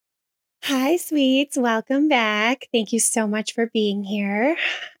Hi, sweets. Welcome back. Thank you so much for being here.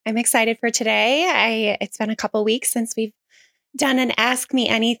 I'm excited for today. It's been a couple weeks since we've done an Ask Me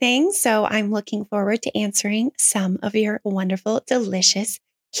Anything, so I'm looking forward to answering some of your wonderful, delicious,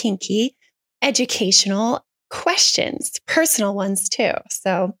 kinky, educational questions, personal ones too.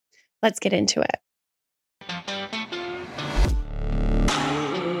 So let's get into it.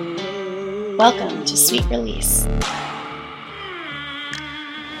 Welcome to Sweet Release.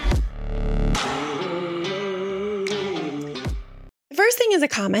 The first thing is a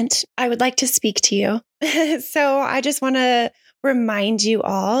comment. I would like to speak to you. So I just want to remind you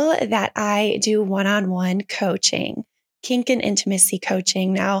all that I do one-on-one coaching, kink and intimacy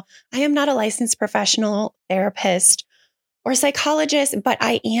coaching. Now, I am not a licensed professional therapist or psychologist, but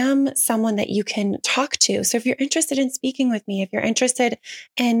I am someone that you can talk to. So if you're interested in speaking with me, if you're interested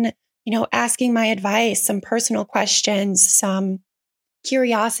in, asking my advice, some personal questions, some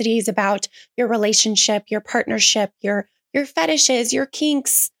curiosities about your relationship, your partnership, your fetishes, your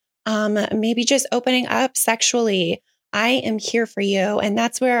kinks, maybe just opening up sexually, I am here for you. And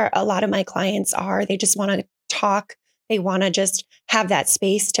that's where a lot of my clients are. They just want to talk. They want to just have that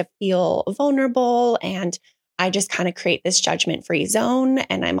space to feel vulnerable. And I just kind of create this judgment-free zone.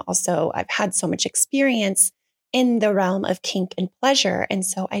 And I've had so much experience in the realm of kink and pleasure. And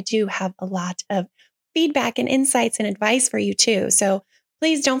so I do have a lot of feedback and insights and advice for you too. So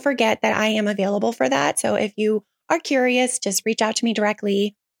please don't forget that I am available for that. So if you are curious, just reach out to me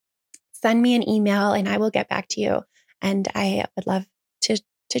directly, send me an email, and I will get back to you. And I would love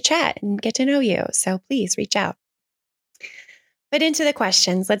to chat and get to know you. So please reach out. But into the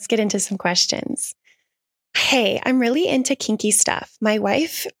questions, let's get into some questions. Hey, I'm really into kinky stuff. My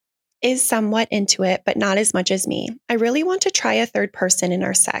wife is somewhat into it, but not as much as me. I really want to try a third person in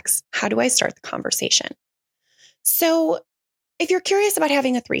our sex. How do I start the conversation? So if you're curious about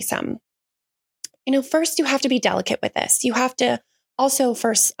having a threesome, first you have to be delicate with this. You have to also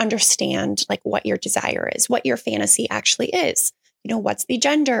first understand what your desire is, what your fantasy actually is. What's the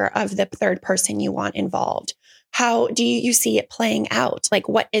gender of the third person you want involved? How do you see it playing out?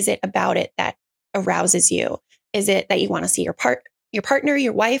 What is it about it that arouses you? Is it that you want to see your partner,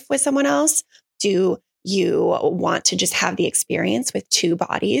 your wife with someone else? Do you want to just have the experience with two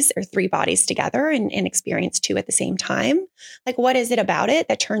bodies or three bodies together and experience two at the same time? What is it about it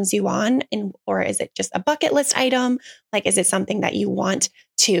that turns you on? Or is it just a bucket list item? Is it something that you want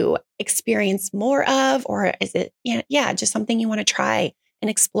to experience more of? Or is it, just something you want to try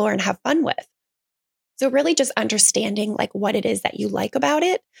and explore and have fun with? So really just understanding what it is that you like about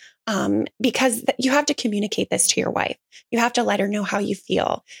it, because you have to communicate this to your wife. You have to let her know how you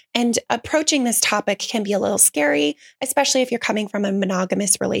feel. And approaching this topic can be a little scary, especially if you're coming from a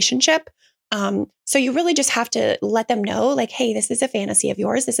monogamous relationship. So you really just have to let them know, hey, this is a fantasy of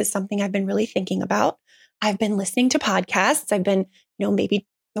yours. This is something I've been really thinking about. I've been listening to podcasts. I've been, maybe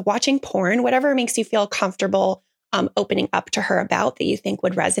watching porn, whatever makes you feel comfortable opening up to her about that you think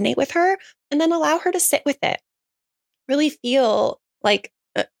would resonate with her, and then allow her to sit with it. Really feel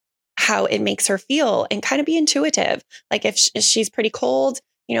how it makes her feel and kind of be intuitive. If she's pretty cold,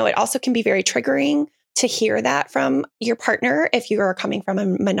 it also can be very triggering to hear that from your partner if you are coming from a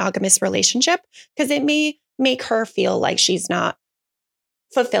monogamous relationship, because it may make her feel like she's not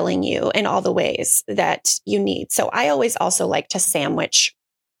fulfilling you in all the ways that you need. So I always also like to sandwich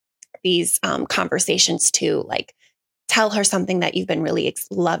these conversations to tell her something that you've been really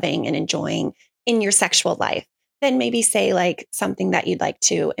loving and enjoying in your sexual life. Then maybe say something that you'd like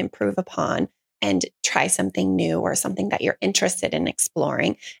to improve upon and try something new or something that you're interested in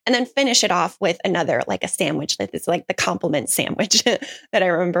exploring. And then finish it off with another, a sandwich that is the compliment sandwich that I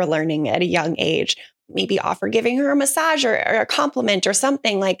remember learning at a young age. Maybe offer giving her a massage or a compliment or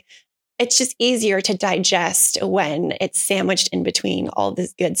something. It's just easier to digest when it's sandwiched in between all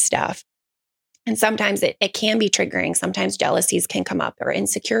this good stuff. And sometimes it can be triggering. Sometimes jealousies can come up or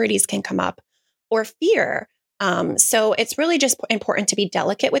insecurities can come up or fear. So it's really just important to be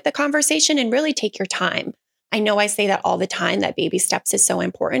delicate with the conversation and really take your time. I know I say that all the time, that baby steps is so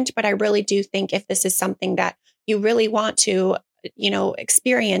important, but I really do think if this is something that you really want to,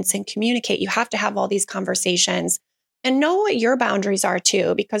 experience and communicate, you have to have all these conversations and know what your boundaries are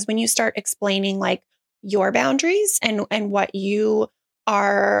too. Because when you start explaining your boundaries and what you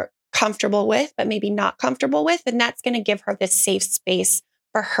are comfortable with, but maybe not comfortable with, then that's going to give her this safe space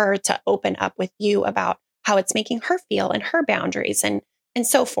for her to open up with you about how it's making her feel and her boundaries and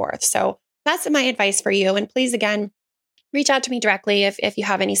so forth. So that's my advice for you. And please, again, reach out to me directly if you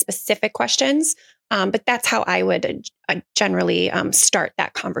have any specific questions. But that's how I would generally start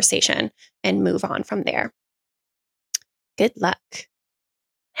that conversation and move on from there. Good luck.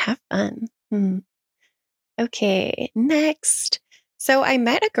 Have fun. Okay, next. So I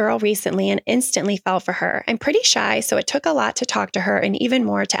met a girl recently and instantly fell for her. I'm pretty shy, so it took a lot to talk to her and even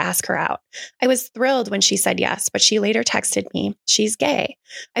more to ask her out. I was thrilled when she said yes, but she later texted me, she's gay.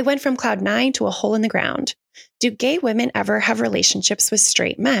 I went from cloud nine to a hole in the ground. Do gay women ever have relationships with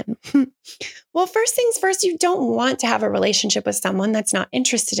straight men? Well, first things first, you don't want to have a relationship with someone that's not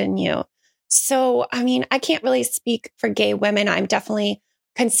interested in you. So, I mean, I can't really speak for gay women. I'm definitely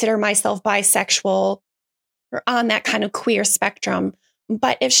consider myself bisexual or on that kind of queer spectrum.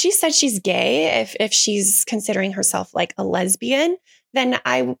 But if she said she's gay, if she's considering herself like a lesbian, then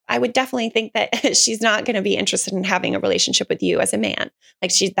I would definitely think that she's not going to be interested in having a relationship with you as a man.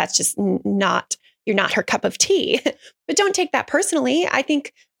 Like that's just not, you're not her cup of tea. But don't take that personally. I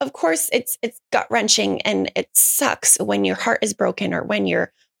think, of course, it's gut wrenching and it sucks when your heart is broken or when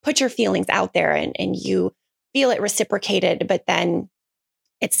you're put your feelings out there and you feel it reciprocated, but then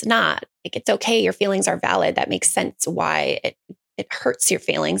it's not. Like, it's okay. Your feelings are valid. That makes sense why it hurts your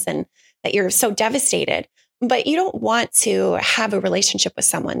feelings and that you're so devastated. But you don't want to have a relationship with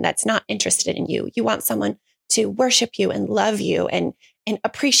someone that's not interested in you. You want someone to worship you and love you and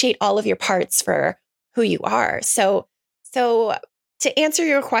appreciate all of your parts for who you are. So to answer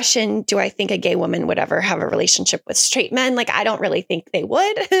your question, do I think a gay woman would ever have a relationship with straight men? Like, I don't really think they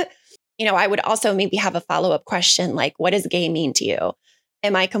would. I would also maybe have a follow-up question like, what does gay mean to you?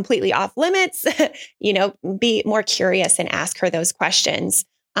 Am I completely off limits? Be more curious and ask her those questions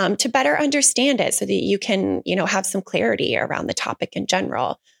to better understand it so that you can, have some clarity around the topic in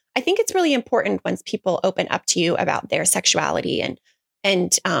general. I think it's really important once people open up to you about their sexuality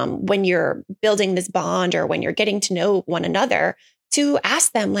and when you're building this bond or when you're getting to know one another to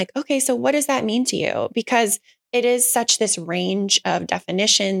ask them like, okay, so what does that mean to you? Because it is such this range of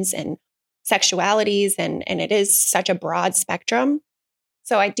definitions and sexualities and it is such a broad spectrum.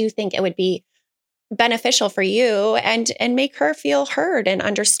 So I do think it would be beneficial for you and make her feel heard and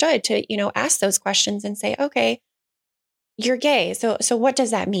understood to, ask those questions and say, okay, you're gay. So what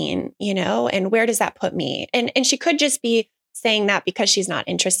does that mean? And where does that put me? And she could just be saying that because she's not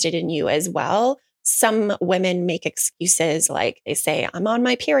interested in you as well. Some women make excuses like they say, I'm on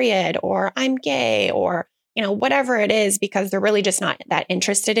my period or I'm gay or, whatever it is, because they're really just not that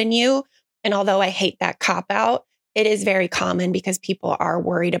interested in you. And although I hate that cop out, it is very common because people are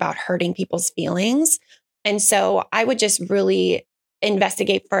worried about hurting people's feelings. And so I would just really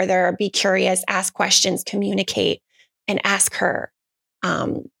investigate further, be curious, ask questions, communicate, and ask her.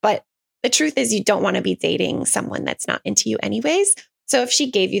 But the truth is you don't want to be dating someone that's not into you anyways. So if she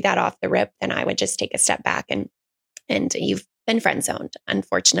gave you that off the rip, then I would just take a step back and you've been friend zoned,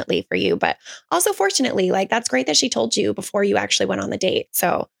 unfortunately for you. But also fortunately, like that's great that she told you before you actually went on the date.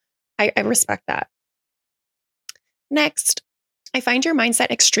 So I respect that. Next, I find your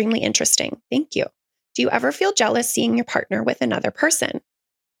mindset extremely interesting. Thank you. Do you ever feel jealous seeing your partner with another person?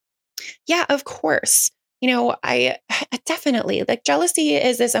 Yeah, of course. I definitely like jealousy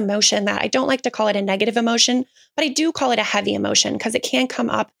is this emotion that I don't like to call it a negative emotion, but I do call it a heavy emotion because it can come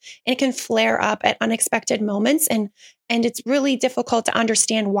up and it can flare up at unexpected moments. And it's really difficult to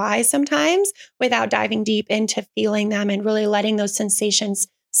understand why sometimes without diving deep into feeling them and really letting those sensations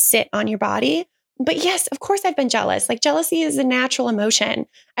sit on your body. But yes, of course, I've been jealous. Like jealousy is a natural emotion.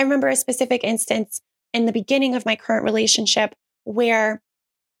 I remember a specific instance in the beginning of my current relationship where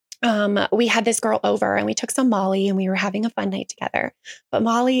we had this girl over and we took some Molly and we were having a fun night together. But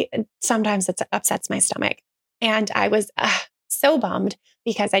Molly, sometimes it upsets my stomach. And I was so bummed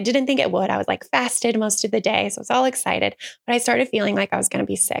because I didn't think it would. I was like fasted most of the day. So I was all excited, but I started feeling like I was going to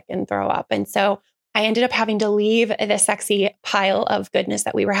be sick and throw up. And so I ended up having to leave the sexy pile of goodness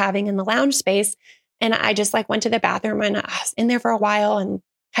that we were having in the lounge space. And I just like went to the bathroom and I was in there for a while and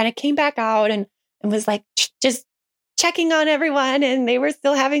kind of came back out and was like, just checking on everyone and they were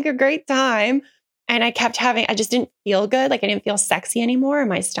still having a great time. And I just didn't feel good. Like I didn't feel sexy anymore.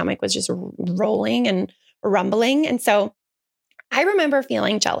 My stomach was just rolling and rumbling. And so I remember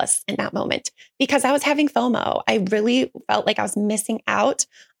feeling jealous in that moment because I was having FOMO. I really felt like I was missing out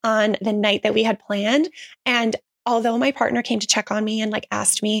on the night that we had planned. And although my partner came to check on me and like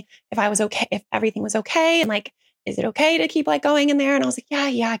asked me if I was okay, if everything was okay, and like, is it okay to keep like going in there? And I was like,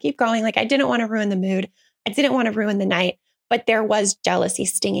 yeah, keep going. Like I didn't want to ruin the mood. I didn't want to ruin the night, but there was jealousy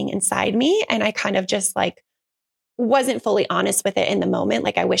stinging inside me. And I kind of just like wasn't fully honest with it in the moment.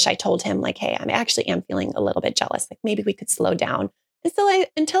 Like I wish I told him like, hey, I actually am feeling a little bit jealous. Like maybe we could slow down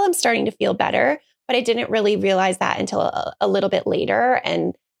until I'm starting to feel better. But I didn't really realize that until a little bit later.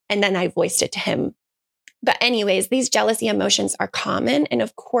 And then I voiced it to him. But anyways, these jealousy emotions are common. And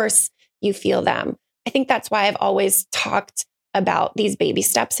of course you feel them. I think that's why I've always talked about these baby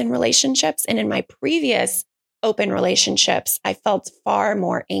steps in relationships. And in my previous open relationships, I felt far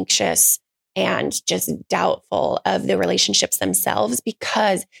more anxious and just doubtful of the relationships themselves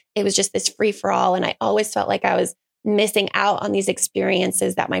because it was just this free for all. And I always felt like I was missing out on these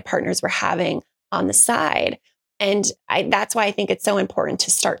experiences that my partners were having on the side. And that's why I think it's so important to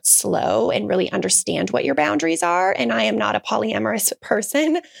start slow and really understand what your boundaries are. And I am not a polyamorous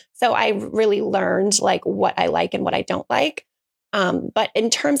person. So I really learned like what I like and what I don't like. But in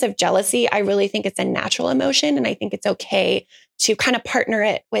terms of jealousy, I really think it's a natural emotion. And I think it's okay to kind of partner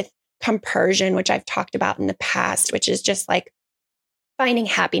it with compersion, which I've talked about in the past, which is just like finding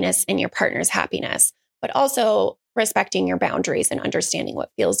happiness in your partner's happiness, but also respecting your boundaries and understanding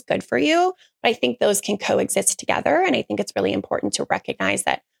what feels good for you. But I think those can coexist together. And I think it's really important to recognize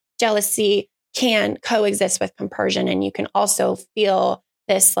that jealousy can coexist with compersion. And you can also feel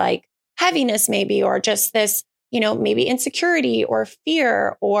this like heaviness maybe, or just this, maybe insecurity or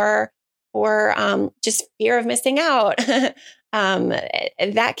fear or just fear of missing out. You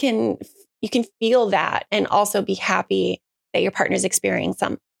can feel that and also be happy that your partner's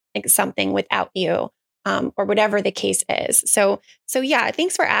experiencing something without you, or whatever the case is. So yeah,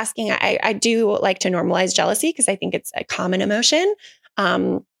 thanks for asking. I do like to normalize jealousy because I think it's a common emotion,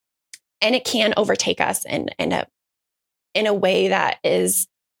 and it can overtake us in a way that is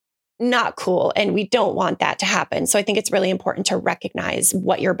not cool, and we don't want that to happen. So I think it's really important to recognize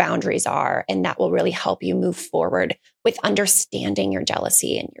what your boundaries are, and that will really help you move forward with understanding your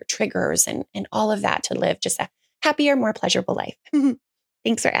jealousy and your triggers and all of that to live just a happier, more pleasurable life.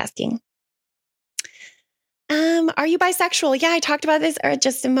 Thanks for asking. Are you bisexual? Yeah, I talked about this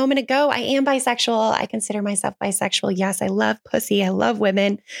just a moment ago. I am bisexual. I consider myself bisexual. Yes, I love pussy. I love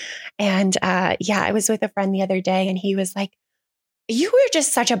women. And I was with a friend the other day and he was like, "You were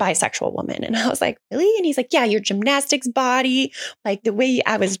just such a bisexual woman." And I was like, "Really?" And he's like, "Yeah, your gymnastics body, like the way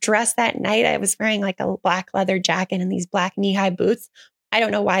I was dressed that night, I was wearing like a black leather jacket and these black knee-high boots. I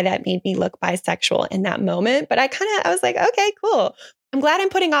don't know why that made me look bisexual in that moment, but I was like, okay, cool. I'm glad I'm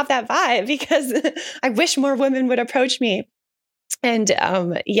putting off that vibe because I wish more women would approach me and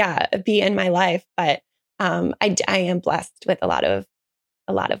be in my life. But I am blessed with a lot of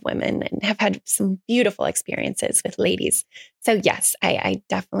women and have had some beautiful experiences with ladies. So yes, I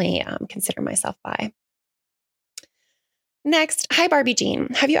definitely consider myself bi. Next, hi Barbie Jean.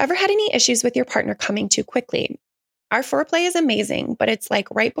 Have you ever had any issues with your partner coming too quickly? Our foreplay is amazing, but it's like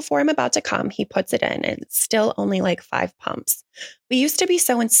right before I'm about to come, he puts it in and it's still only like 5 pumps. We used to be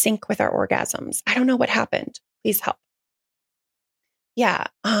so in sync with our orgasms. I don't know what happened. Please help. Yeah,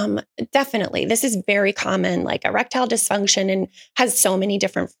 definitely. This is very common, like erectile dysfunction, and has so many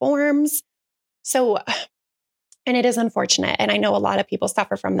different forms. So, and it is unfortunate. And I know a lot of people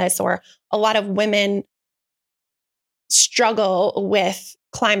suffer from this, or a lot of women struggle with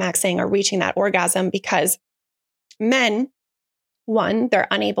climaxing or reaching that orgasm because men, one, they're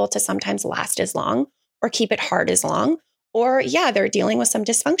unable to sometimes last as long or keep it hard as long, or they're dealing with some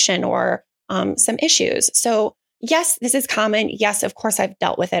dysfunction or some issues. So yes, this is common. Yes, of course, I've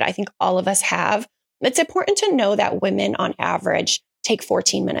dealt with it. I think all of us have. It's important to know that women on average take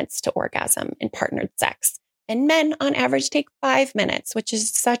 14 minutes to orgasm in partnered sex. And men on average take 5 minutes, which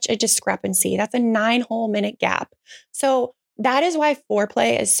is such a discrepancy. That's a 9 whole minute gap. So that is why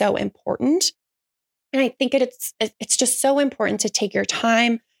foreplay is so important. And I think it's just so important to take your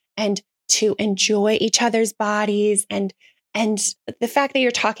time and to enjoy each other's bodies. And the fact that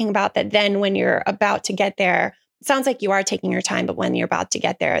you're talking about that then when you're about to get there, it sounds like you are taking your time, but when you're about to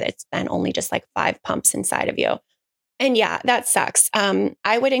get there, it's then only just like 5 pumps inside of you. And yeah, that sucks.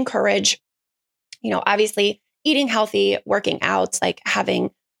 I would encourage, obviously eating healthy, working out, like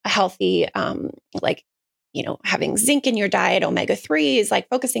having a healthy, having zinc in your diet, omega-3s, like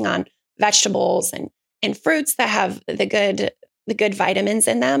focusing on vegetables and fruits that have the good vitamins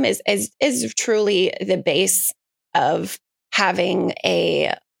in them is truly the base of having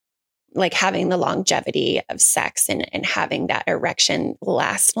the longevity of sex and having that erection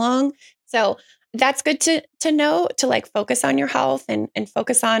last long. So that's good to know, to like focus on your health and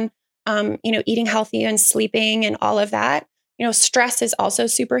focus on, eating healthy and sleeping and all of that. Stress is also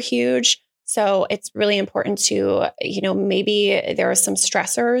super huge. So it's really important to, maybe there are some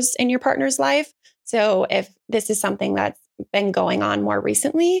stressors in your partner's life. So if this is something that's been going on more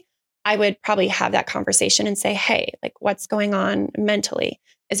recently, I would probably have that conversation and say, hey, like what's going on mentally?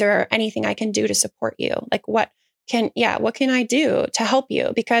 Is there anything I can do to support you? Like what can I do to help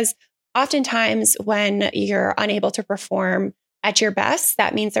you? Because oftentimes when you're unable to perform at your best,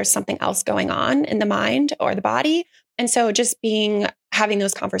 that means there's something else going on in the mind or the body. And so just having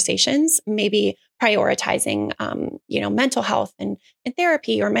those conversations, maybe prioritizing, mental health and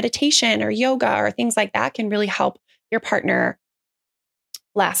therapy or meditation or yoga or things like that can really help your partner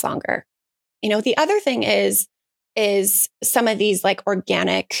last longer. The other thing is some of these like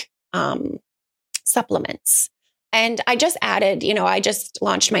organic supplements. And I just added, I just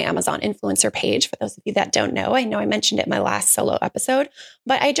launched my Amazon influencer page. For those of you that don't know, I know I mentioned it in my last solo episode,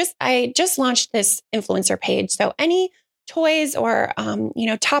 but I just launched this influencer page. So any toys or,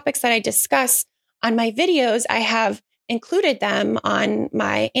 topics that I discuss on my videos, I have included them on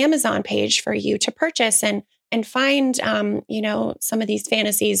my Amazon page for you to purchase and find, some of these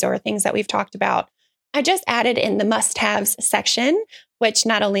fantasies or things that we've talked about. I just added in the must-haves section, which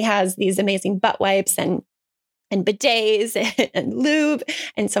not only has these amazing butt wipes and bidets and lube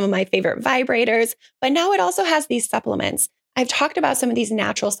and some of my favorite vibrators, but now it also has these supplements. I've talked about some of these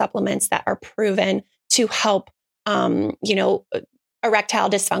natural supplements that are proven to help, erectile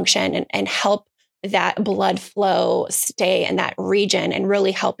dysfunction and help that blood flow stay in that region and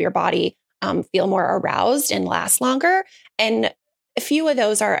really help your body feel more aroused and last longer. And a few of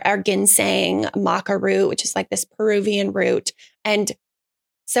those are ginseng, maca root, which is like this Peruvian root. And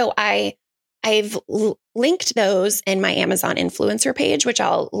so I've linked those in my Amazon influencer page, which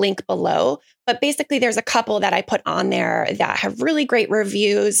I'll link below. But basically, there's a couple that I put on there that have really great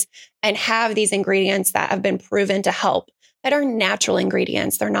reviews and have these ingredients that have been proven to help, that are natural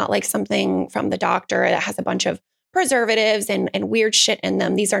ingredients. They're not like something from the doctor that has a bunch of preservatives and weird shit in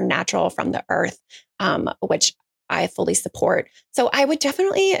them. These are natural from the earth, which I fully support. So I would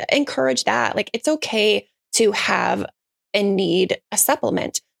definitely encourage that. Like, it's okay to have and need a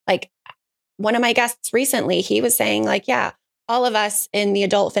supplement. Like, one of my guests recently, he was saying like, yeah, all of us in the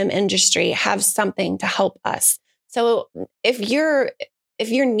adult film industry have something to help us. So if you're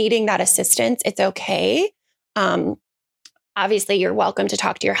needing that assistance, it's okay. Obviously, you're welcome to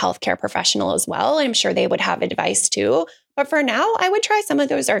talk to your healthcare professional as well. I'm sure they would have advice too. But for now, I would try some of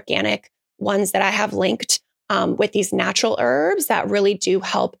those organic ones that I have linked with these natural herbs that really do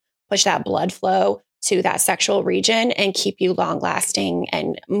help push that blood flow to that sexual region and keep you long lasting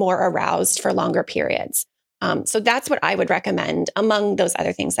and more aroused for longer periods. So that's what I would recommend among those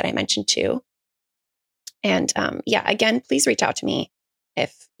other things that I mentioned too. And again, please reach out to me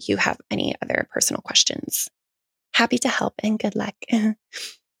if you have any other personal questions. Happy to help and good luck.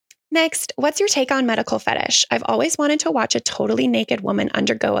 Next, what's your take on medical fetish? I've always wanted to watch a totally naked woman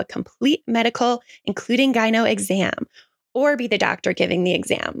undergo a complete medical, including gyno exam, or be the doctor giving the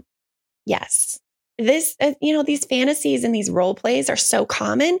exam. Yes. This, these fantasies and these role plays are so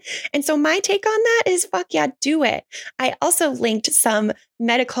common. And so my take on that is, fuck yeah, do it. I also linked some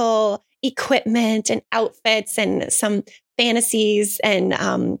medical equipment and outfits and some fantasies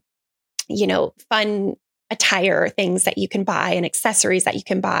and, fun attire things that you can buy and accessories that you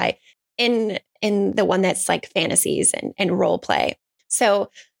can buy in the one that's like fantasies and role play.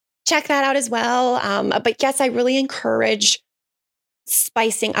 So check that out as well. But yes, I really encourage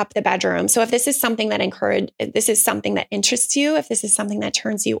spicing up the bedroom. So if this is something that interests you, if this is something that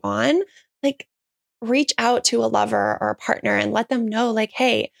turns you on, like reach out to a lover or a partner and let them know like,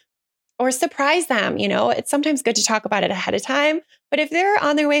 hey, or surprise them. It's sometimes good to talk about it ahead of time, but if they're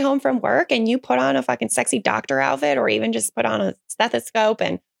on their way home from work and you put on a fucking sexy doctor outfit or even just put on a stethoscope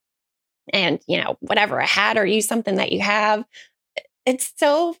and whatever, a hat, or use something that you have, it's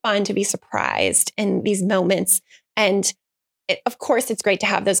so fun to be surprised in these moments. And of course, it's great to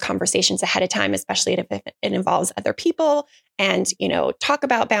have those conversations ahead of time, especially if it involves other people and, talk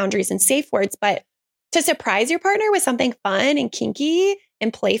about boundaries and safe words. But to surprise your partner with something fun and kinky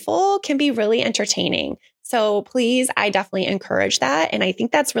and playful can be really entertaining. So please, I definitely encourage that. And I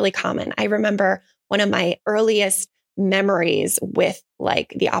think that's really common. I remember one of my earliest memories with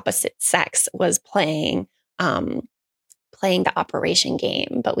like the opposite sex was playing the operation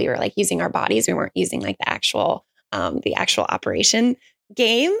game, but we were like using our bodies. We weren't using like the actual operation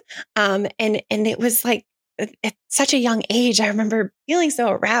game. And it was like at such a young age, I remember feeling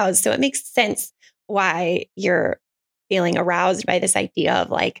so aroused. So it makes sense why you're feeling aroused by this idea of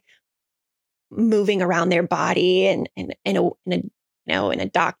like moving around their body and in a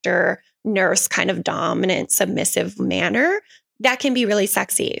doctor nurse kind of dominant, submissive manner. That can be really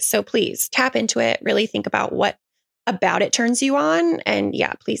sexy. So please tap into it, really think about what about it turns you on. And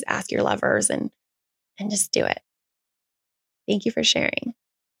yeah, please ask your lovers and just do it. Thank you for sharing.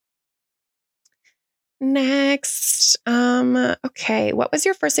 Next, okay. What was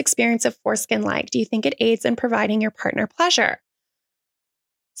your first experience of foreskin like? Do you think it aids in providing your partner pleasure?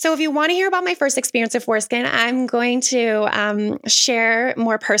 So if you want to hear about my first experience of foreskin, I'm going to share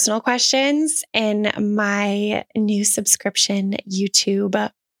more personal questions in my new subscription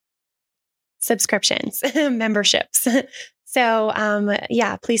YouTube subscriptions, memberships. So,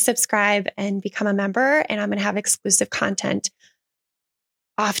 yeah, please subscribe and become a member. And I'm going to have exclusive content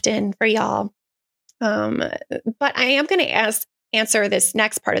often for y'all. But I am going to answer this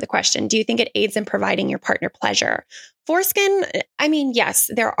next part of the question. Do you think it aids in providing your partner pleasure? Foreskin, I mean, yes,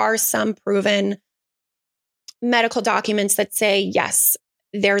 there are some proven medical documents that say, yes,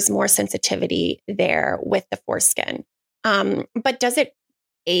 there's more sensitivity there with the foreskin. But does it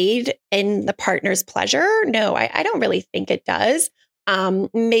aid in the partner's pleasure? No, I don't really think it does.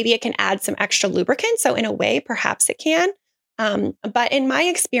 Maybe it can add some extra lubricant. So in a way, perhaps it can. But in my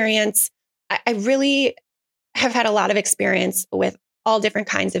experience, I really have had a lot of experience with all different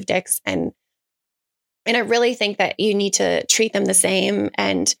kinds of dicks. And I really think that you need to treat them the same.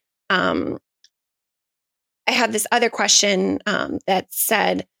 And I had this other question that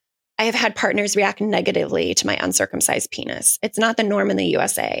said, I have had partners react negatively to my uncircumcised penis. It's not the norm in the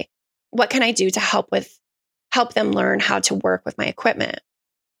USA. What can I do to help them learn how to work with my equipment?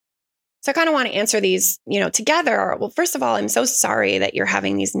 So I kind of want to answer these, together. Well, first of all, I'm so sorry that you're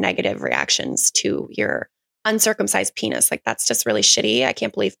having these negative reactions to your uncircumcised penis. Like, that's just really shitty. I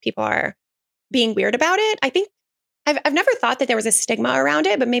can't believe people are being weird about it. I think I've never thought that there was a stigma around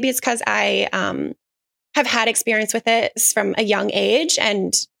it, but maybe it's because I have had experience with it from a young age,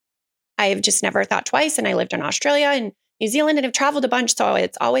 and I've just never thought twice. And I lived in Australia and New Zealand and have traveled a bunch. So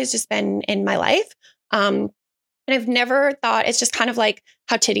it's always just been in my life. And I've never thought, it's just kind of like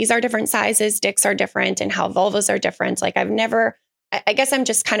how titties are different sizes, dicks are different, and how vulvas are different. Like I guess I'm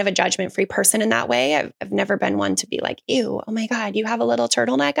just kind of a judgment-free person in that way. I've never been one to be like, ew, oh my God, you have a little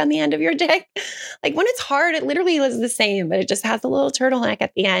turtleneck on the end of your dick. Like, when it's hard, it literally is the same, but it just has a little turtleneck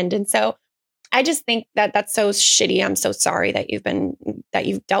at the end. And so I just think that that's so shitty. I'm so sorry that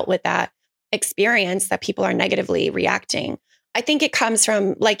you've dealt with that experience, that people are negatively reacting. I think it comes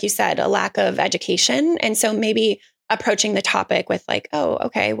from, like you said, a lack of education. And so maybe approaching the topic with like, oh,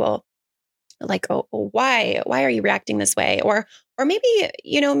 okay, well, like, oh, why are you reacting this way? Or maybe,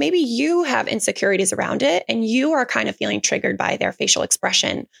 maybe you have insecurities around it and you are kind of feeling triggered by their facial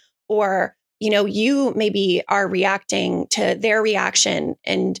expression, or, you maybe are reacting to their reaction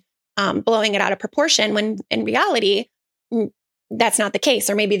and blowing it out of proportion, when in reality, that's not the case.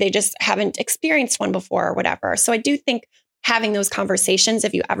 Or maybe they just haven't experienced one before or whatever. So I do think having those conversations,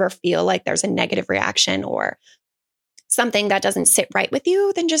 if you ever feel like there's a negative reaction or something that doesn't sit right with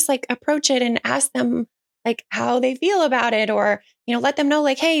you, then just like approach it and ask them like how they feel about it, or, let them know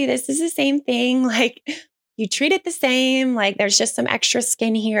like, hey, this is the same thing. Like, you treat it the same, like there's just some extra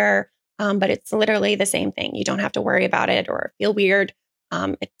skin here. But it's literally the same thing. You don't have to worry about it or feel weird.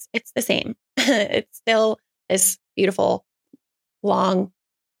 It's the same. It's still this beautiful, long,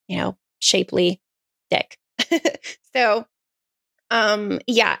 shapely dick. So,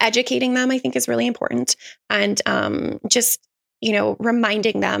 yeah, educating them, I think, is really important. And just,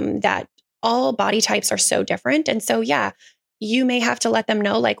 reminding them that all body types are so different. And so, yeah, you may have to let them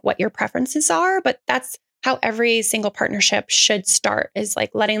know like what your preferences are, but that's how every single partnership should start, is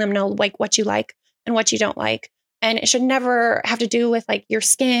like letting them know like what you like and what you don't like. And it should never have to do with like your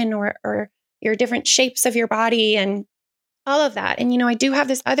skin or your different shapes of your body and all of that. And, I do have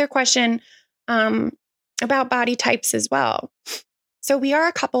this other question about body types as well. So we are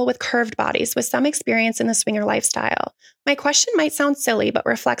a couple with curved bodies with some experience in the swinger lifestyle. My question might sound silly, but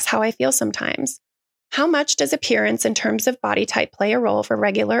reflects how I feel sometimes. How much does appearance in terms of body type play a role for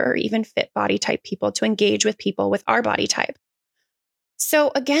regular or even fit body type people to engage with people with our body type?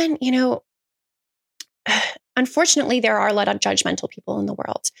 So again, unfortunately, there are a lot of judgmental people in the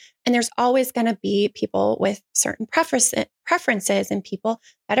world, and there's always going to be people with certain preferences and people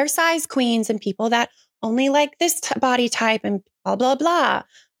that are size queens and people that only like this body type and blah, blah, blah.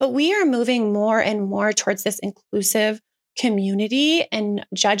 But we are moving more and more towards this inclusive community and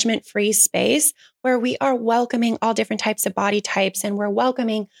judgment-free space where we are welcoming all different types of body types, and we're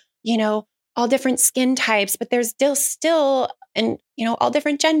welcoming, all different skin types, but there's still, and, all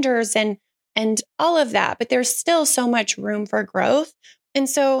different genders and all of that, but there's still so much room for growth. And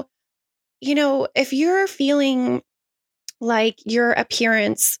so, if you're feeling like your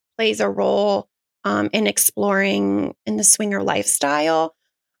appearance plays a role in exploring in the swinger lifestyle,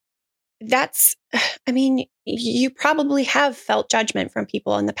 you probably have felt judgment from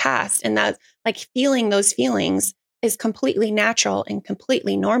people in the past, and that like feeling those feelings is completely natural and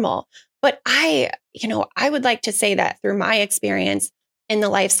completely normal. But I would like to say that through my experience in the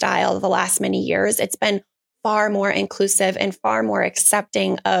lifestyle of the last many years, it's been far more inclusive and far more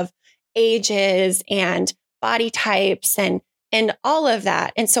accepting of ages and body types and all of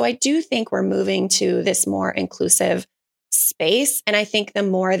that. And so I do think we're moving to this more inclusive space. And I think the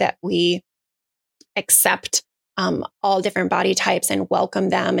more that we accept all different body types and welcome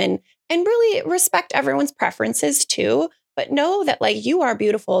them and really respect everyone's preferences too. But know that like you are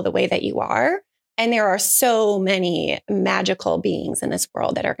beautiful the way that you are. And there are so many magical beings in this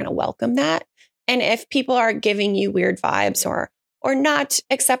world that are going to welcome that. And if people are giving you weird vibes or not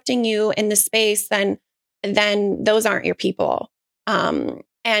accepting you in the space, then those aren't your people.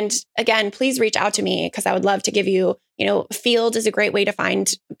 And again, please reach out to me because I would love to give you, Field is a great way to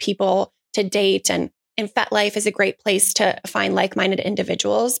find people to date, and FetLife is a great place to find like-minded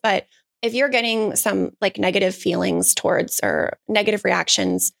individuals. But if you're getting some like negative feelings towards or negative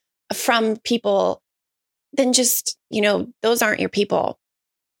reactions from people, then just, those aren't your people.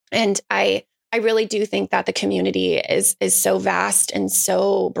 And I really do think that the community is so vast and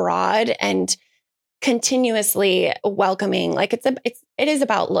so broad and continuously welcoming. Like it is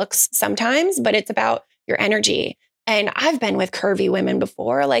about looks sometimes, but it's about your energy. And I've been with curvy women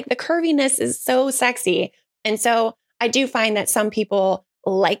before. Like the curviness is so sexy. And so I do find that some people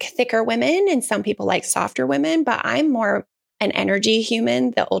like thicker women and some people like softer women, but I'm more an energy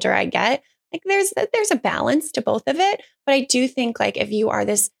human the older I get. Like there's a balance to both of it. But I do think like if you are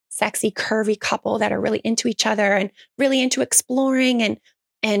this sexy, curvy couple that are really into each other and really into exploring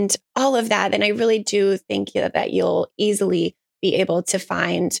and all of that, then I really do think that you'll easily be able to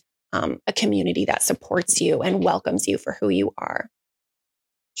find a community that supports you and welcomes you for who you are.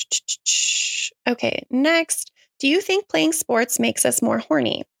 Okay, next. Do you think playing sports makes us more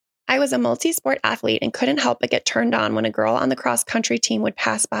horny? I was a multi-sport athlete and couldn't help but get turned on when a girl on the cross-country team would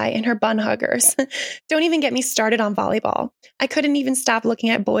pass by in her bun huggers. Don't even get me started on volleyball. I couldn't even stop looking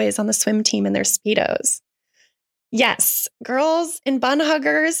at boys on the swim team in their Speedos. Yes, girls in bun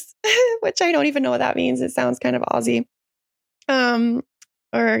huggers, which I don't even know what that means. It sounds kind of Aussie.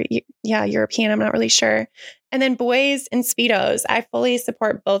 European. I'm not really sure. And then boys in Speedos. I fully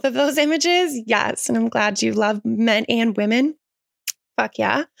support both of those images. Yes. And I'm glad you love men and women. Fuck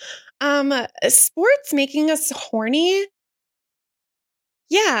yeah. Sports making us horny.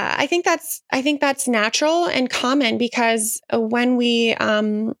 Yeah, I think that's natural and common because when we,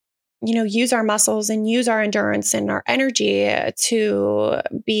 use our muscles and use our endurance and our energy to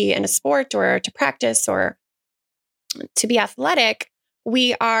be in a sport or to practice or to be athletic,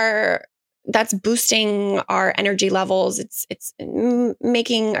 that's boosting our energy levels. It's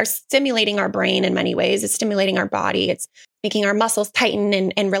stimulating our brain in many ways. It's stimulating our body. It's making our muscles tighten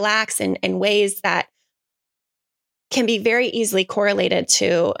and relax in ways that can be very easily correlated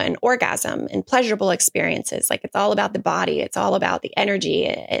to an orgasm and pleasurable experiences. Like it's all about the body. It's all about the energy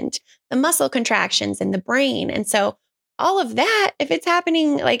and the muscle contractions and the brain. And so all of that, if it's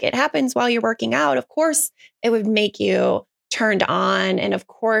happening, like it happens while you're working out, of course, it would make you turned on. And of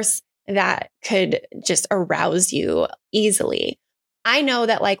course, that could just arouse you easily. I know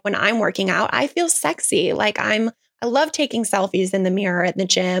that like when I'm working out, I feel sexy. Like I love taking selfies in the mirror at the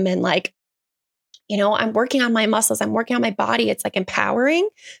gym and like, I'm working on my muscles. I'm working on my body. It's like empowering.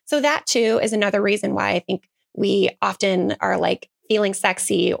 So that too is another reason why I think we often are like feeling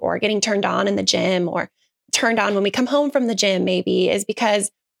sexy or getting turned on in the gym or turned on when we come home from the gym, maybe is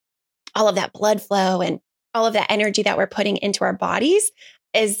because all of that blood flow and all of that energy that we're putting into our bodies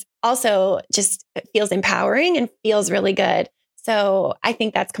is also just feels empowering and feels really good. So I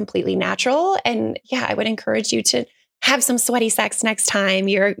think that's completely natural. And yeah, I would encourage you to have some sweaty sex next time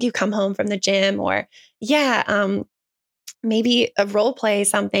you come home from the gym, or maybe a role play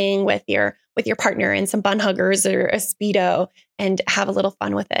something with your partner in some bun huggers or a Speedo and have a little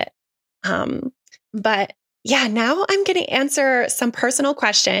fun with it. But yeah, now I'm going to answer some personal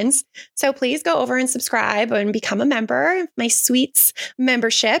questions. So please go over and subscribe and become a member of my Sweets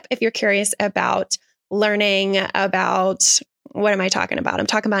membership if you're curious about learning about what am I talking about? I'm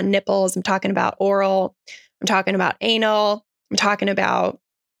talking about nipples. I'm talking about oral. I'm talking about anal. I'm talking about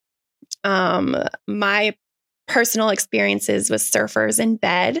my personal experiences with surfers in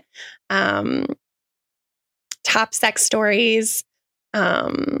bed, top sex stories,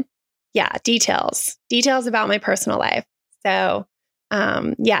 details about my personal life. So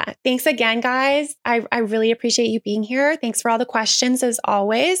thanks again, guys. I really appreciate you being here. Thanks for all the questions as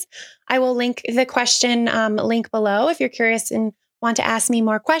always. I will link the question link below if you're curious and want to ask me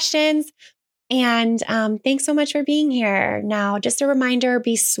more questions. And thanks so much for being here. Now, just a reminder,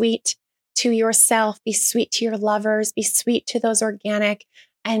 be sweet to yourself, be sweet to your lovers, be sweet to those organic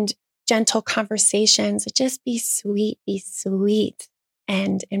and gentle conversations. Just be sweet,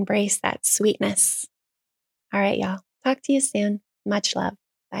 and embrace that sweetness. All right, y'all. Talk to you soon. Much love.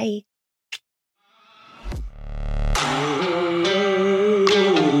 Bye.